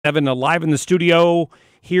Evan, live in the studio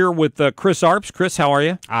here with Chris Arps. Chris, how are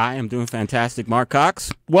you? I am doing fantastic, Mark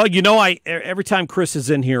Cox. Well, you know, every time Chris is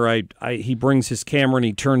in here, he brings his camera and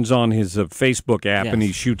he turns on his Facebook app and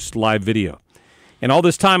he shoots live video. And all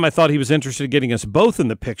this time, I thought he was interested in getting us both in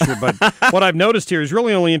the picture. But what I've noticed here is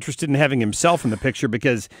really only interested in having himself in the picture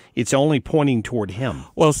because it's only pointing toward him.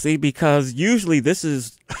 Well, see, because usually this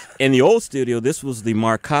is in the old studio. This was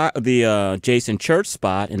the Jason Church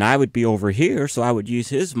spot, and I would be over here, so I would use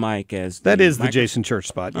his mic as that is the Jason Church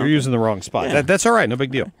spot. You're using the wrong spot. Yeah. That's all right. No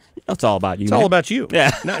big deal. It's all about you. It's all about you.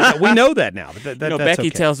 Yeah, no, we know that now. But that's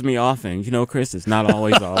Becky tells me often, Chris, it's not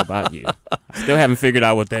always all about you. I still haven't figured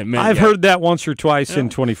out what that meant. I've heard that once or twice in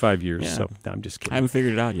 25 years. So no, I'm just kidding. I haven't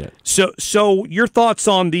figured it out yet. So your thoughts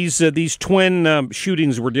on these twin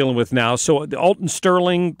shootings we're dealing with now? So Alton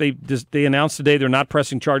Sterling, they announced today they're not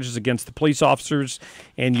pressing charges against the police officers,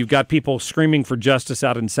 and you've got people screaming for justice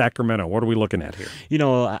out in Sacramento. What are we looking at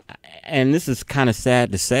here? And this is kind of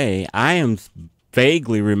sad to say, I am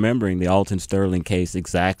vaguely remembering the Alton Sterling case,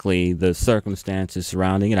 exactly the circumstances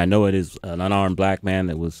surrounding it. I know it is an unarmed black man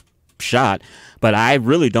that was shot, but I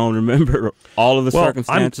really don't remember all of the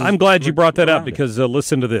circumstances. I'm glad you brought that up because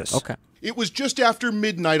listen to this. Okay. It was just after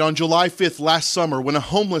midnight on July 5th last summer when a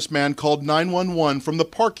homeless man called 911 from the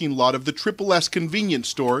parking lot of the Triple S convenience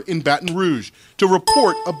store in Baton Rouge to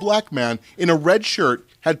report a black man in a red shirt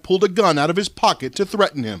had pulled a gun out of his pocket to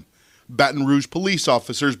threaten him. Baton Rouge police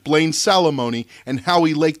officers Blaine Salamone and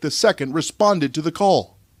Howie Lake II responded to the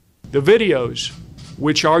call. The videos,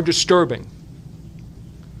 which are disturbing,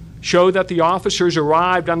 show that the officers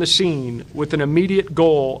arrived on the scene with an immediate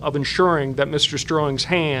goal of ensuring that Mr. Sterling's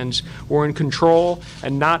hands were in control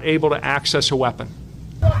and not able to access a weapon.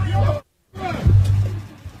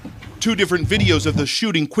 Two different videos of the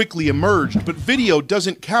shooting quickly emerged, but video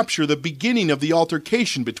doesn't capture the beginning of the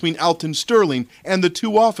altercation between Alton Sterling and the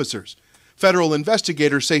two officers. Federal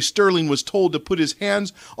investigators say Sterling was told to put his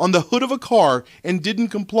hands on the hood of a car and didn't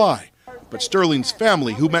comply. But Sterling's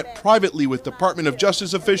family, who met privately with Department of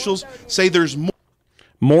Justice officials, say there's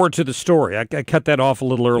more to the story. I cut that off a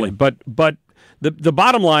little early, but the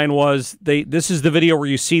bottom line was this is the video where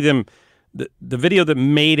you see them. The video that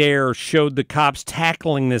made air showed the cops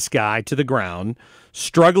tackling this guy to the ground,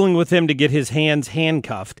 struggling with him to get his hands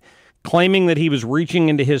handcuffed, claiming that he was reaching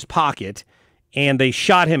into his pocket, and they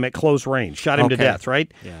shot him at close range, shot him to death, right?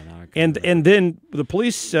 Yeah. No, and then the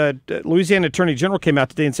police, Louisiana Attorney General came out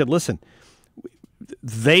today and said, listen,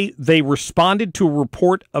 they responded to a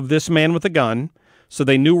report of this man with a gun, so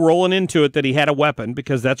they knew rolling into it that he had a weapon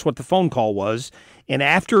because that's what the phone call was. And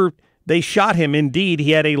after they shot him, indeed,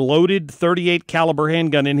 he had a loaded .38 caliber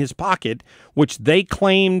handgun in his pocket, which they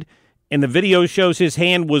claimed, and the video shows his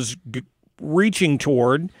hand was reaching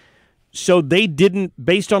toward. So they didn't,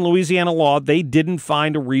 based on Louisiana law, they didn't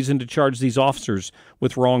find a reason to charge these officers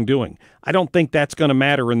with wrongdoing. I don't think that's going to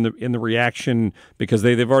matter in the reaction because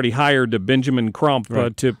they've already hired Benjamin Crump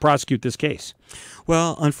to prosecute this case.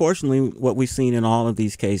 Well, unfortunately, what we've seen in all of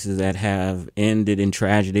these cases that have ended in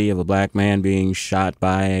tragedy of a black man being shot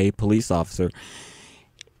by a police officer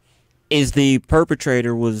is the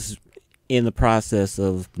perpetrator was in the process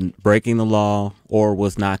of breaking the law or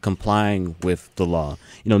was not complying with the law.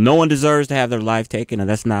 No one deserves to have their life taken, and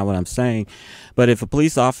that's not what I'm saying. But if a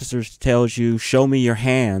police officer tells you, show me your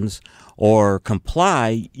hands or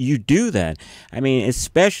comply, you do that. I mean,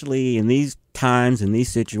 especially in these times, in these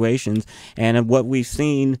situations, and what we've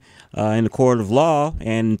seen in the court of law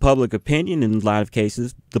and public opinion in a lot of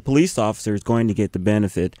cases, the police officer is going to get the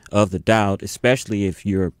benefit of the doubt, especially if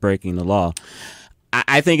you're breaking the law.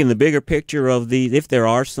 I think in the bigger picture of if there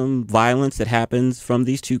are some violence that happens from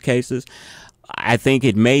these two cases, I think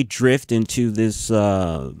it may drift into this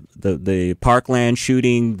the Parkland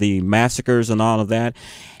shooting, the massacres and all of that.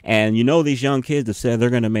 And these young kids have said they're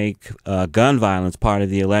going to make gun violence part of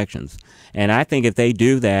the elections. And I think if they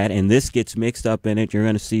do that and this gets mixed up in it, you're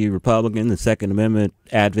going to see Republican, the Second Amendment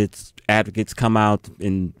advocates come out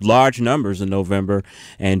in large numbers in November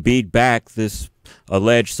and beat back this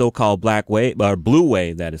alleged so-called black wave or blue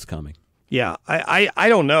wave that is coming. Yeah, I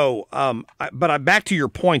don't know, but back to your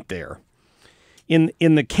point there.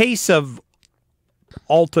 In the case of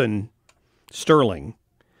Alton Sterling,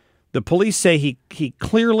 the police say he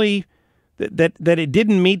clearly that it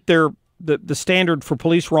didn't meet the standard for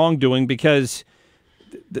police wrongdoing because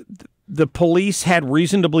the police had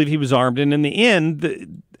reason to believe he was armed, and in the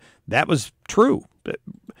end, that was true.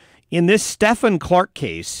 In this Stephen Clark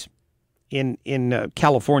case in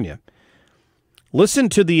California, Listen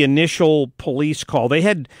to the initial police call. They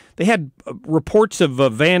had reports of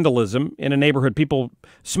vandalism in a neighborhood, people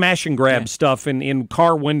smash and grab stuff in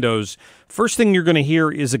car windows. First thing you're going to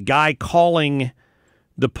hear is a guy calling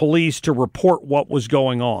the police to report what was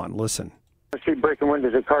going on. Listen. I see breaking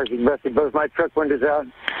windows of cars. He busted both my truck windows out.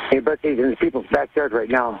 He busted in the people's backyard right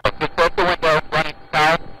now. Just broke the window, running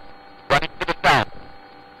south, running to the south.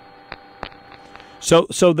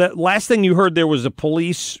 So that last thing you heard there was a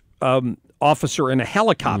police officer in a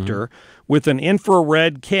helicopter with an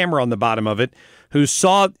infrared camera on the bottom of it who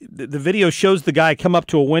saw the video shows the guy come up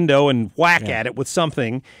to a window and whack at it with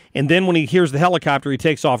something, and then when he hears the helicopter, he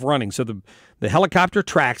takes off running. So the helicopter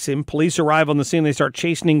tracks him. Police arrive on the scene. They start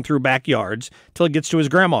chasing through backyards till he gets to his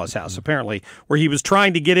grandma's house, apparently, where he was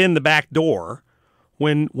trying to get in the back door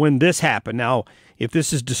when this happened. Now, if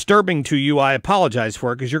this is disturbing to you, I apologize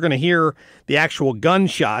for it, because you're going to hear the actual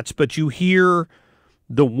gunshots, but you hear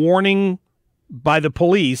the warning by the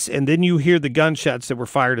police, and then you hear the gunshots that were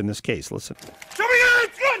fired in this case. Listen. Show me your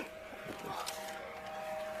hands, gun!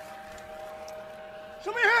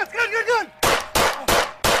 Show me your hands, gun!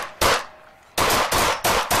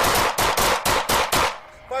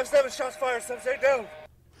 5-7 shots fired, 7-8 down.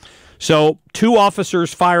 So 2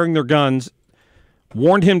 officers firing their guns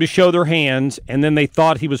warned him to show their hands, and then they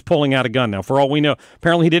thought he was pulling out a gun. Now, for all we know,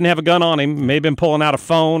 apparently he didn't have a gun on him. May have been pulling out a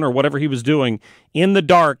phone or whatever he was doing in the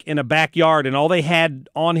dark in a backyard, and all they had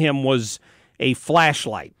on him was a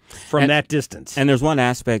flashlight from that distance. And there's one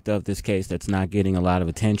aspect of this case that's not getting a lot of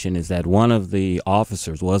attention, is that one of the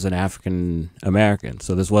officers was an African American.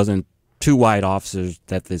 So this wasn't 2 white officers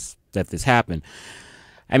that this happened.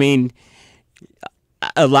 I mean,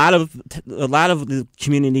 a lot of the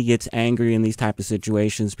community gets angry in these type of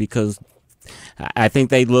situations because I think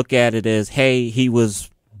they look at it as, hey, he was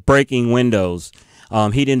breaking windows.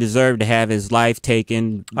 He didn't deserve to have his life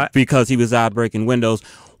taken because he was out breaking windows.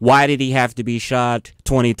 Why did he have to be shot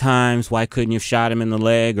 20 times? Why couldn't you have shot him in the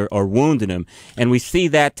leg or wounded him? And we see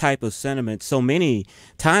that type of sentiment so many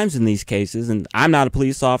times in these cases. And I'm not a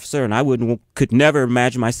police officer, and I could never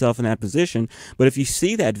imagine myself in that position. But if you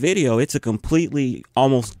see that video, it's a completely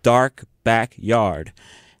almost dark backyard.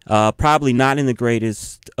 Probably not in the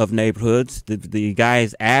greatest of neighborhoods. The guy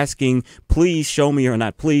is asking, please show me, or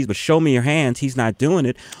not please, but show me your hands. He's not doing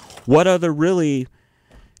it. What other really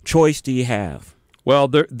choice do you have? Well,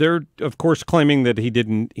 they're of course claiming that he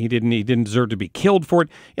didn't deserve to be killed for it.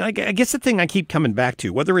 And I guess the thing I keep coming back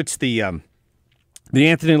to, whether it's the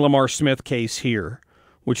Anthony Lamar Smith case here,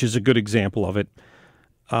 which is a good example of it,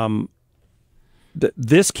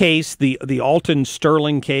 this case, the Alton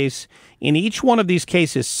Sterling case, in each one of these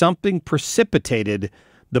cases, something precipitated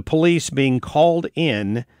the police being called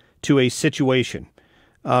in to a situation.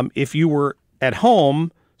 If you were at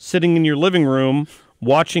home, sitting in your living room,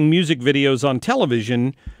 watching music videos on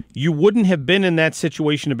television, you wouldn't have been in that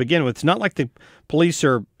situation to begin with. It's not like the police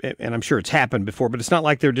are, and I'm sure it's happened before, but it's not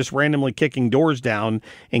like they're just randomly kicking doors down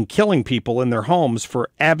and killing people in their homes for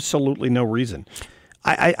absolutely no reason.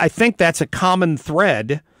 I think that's a common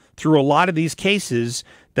thread through a lot of these cases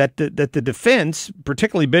that the defense,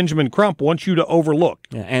 particularly Benjamin Crump, wants you to overlook.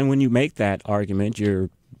 Yeah, and when you make that argument, you're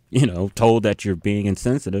told that you're being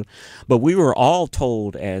insensitive. But we were all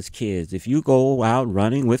told as kids, if you go out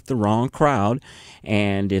running with the wrong crowd,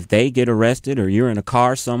 and if they get arrested or you're in a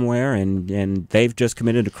car somewhere and they've just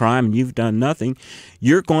committed a crime and you've done nothing,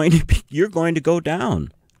 you're going to go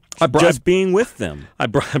down. Just being with them. I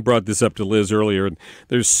brought this up to Liz earlier, and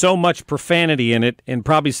there's so much profanity in it and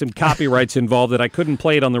probably some copyrights involved that I couldn't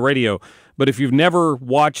play it on the radio. But if you've never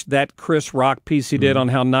watched that Chris Rock piece he did on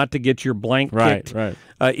how not to get your blank kicked,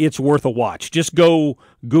 it's worth a watch. Just go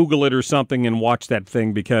Google it or something and watch that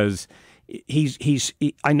thing, because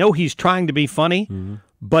I know he's trying to be funny,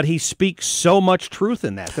 but he speaks so much truth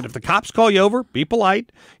in that if the cops call you over, be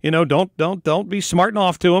polite. Don't be smarting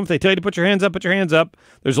off to them. If they tell you to put your hands up, put your hands up.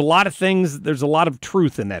 There's a lot of things. There's a lot of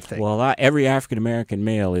truth in that thing. Well, every African-American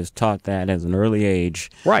male is taught that as an early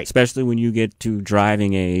age, right? Especially when you get to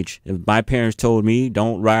driving age. If my parents told me,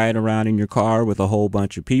 don't ride around in your car with a whole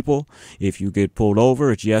bunch of people. If you get pulled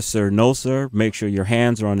over, it's yes sir, no sir. Make sure your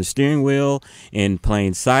hands are on the steering wheel in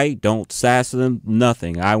plain sight. Don't sass them.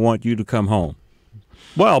 Nothing. I want you to come home.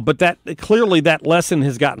 Well, but clearly that lesson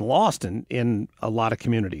has gotten lost in a lot of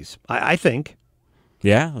communities, I think.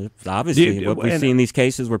 Yeah, obviously. What we've seen these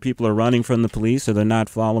cases where people are running from the police or they're not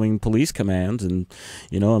following police commands, and,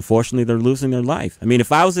 unfortunately they're losing their life. I mean,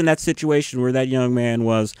 if I was in that situation where that young man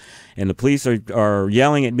was and the police are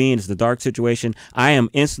yelling at me and it's the dark situation, I am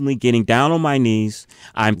instantly getting down on my knees.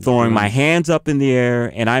 I'm throwing my hands up in the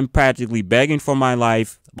air, and I'm practically begging for my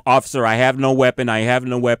life. officer, I have no weapon. I have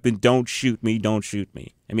no weapon. Don't shoot me. Don't shoot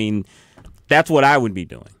me. I mean, that's what I would be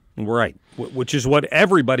doing. Right, which is what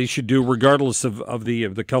everybody should do, regardless of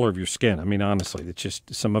the color of your skin. I mean, honestly, it's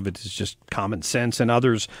just some of it is just common sense, and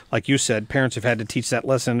others, like you said, parents have had to teach that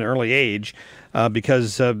lesson at an early age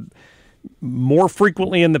because more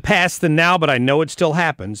frequently in the past than now, but I know it still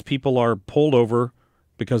happens. People are pulled over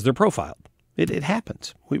because they're profiled. It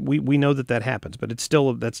happens. We know that happens, but that's still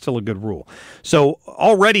a good rule. So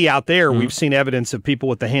already out there, we've seen evidence of people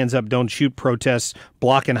with the hands up, don't shoot protests,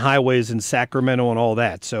 blocking highways in Sacramento and all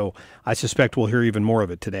that. So I suspect we'll hear even more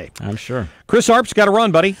of it today. I'm sure. Chris Arps, got to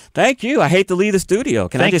run, buddy. Thank you. I hate to leave the studio.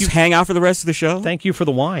 Can I just hang out for the rest of the show? Thank you for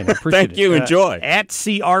the wine. I appreciate it. Thank you. Enjoy. At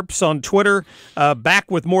CArps on Twitter.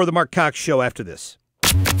 Back with more of the Mark Cox Show after this.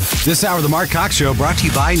 This hour of the Mark Cox Show brought to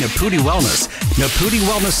you by Naputi Wellness,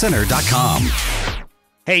 NaputiWellnessCenter.com.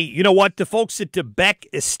 Hey, you know what? The folks at DeBeck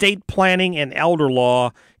Estate Planning and Elder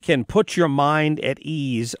Law can put your mind at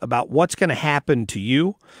ease about what's going to happen to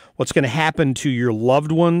you, what's going to happen to your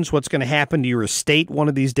loved ones, what's going to happen to your estate one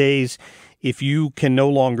of these days if you can no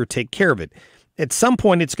longer take care of it. At some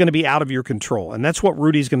point, it's going to be out of your control, and that's what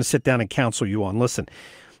Rudy's going to sit down and counsel you on. Listen,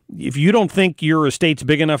 if you don't think your estate's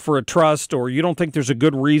big enough for a trust, or you don't think there's a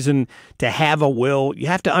good reason to have a will, you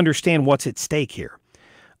have to understand what's at stake here.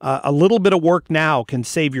 A little bit of work now can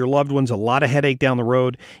save your loved ones a lot of headache down the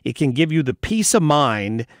road. It can give you the peace of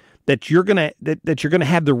mind that you're gonna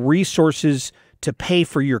have the resources to pay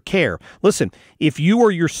for your care. Listen, if you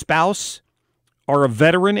or your spouse are a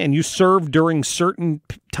veteran and you served during certain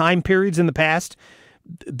time periods in the past,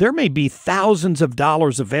 there may be thousands of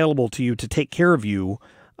dollars available to you to take care of you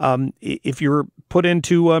if you're put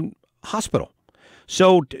into a hospital.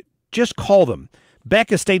 So just call them.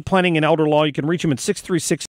 Beck Estate Planning and Elder Law. You can reach them at 636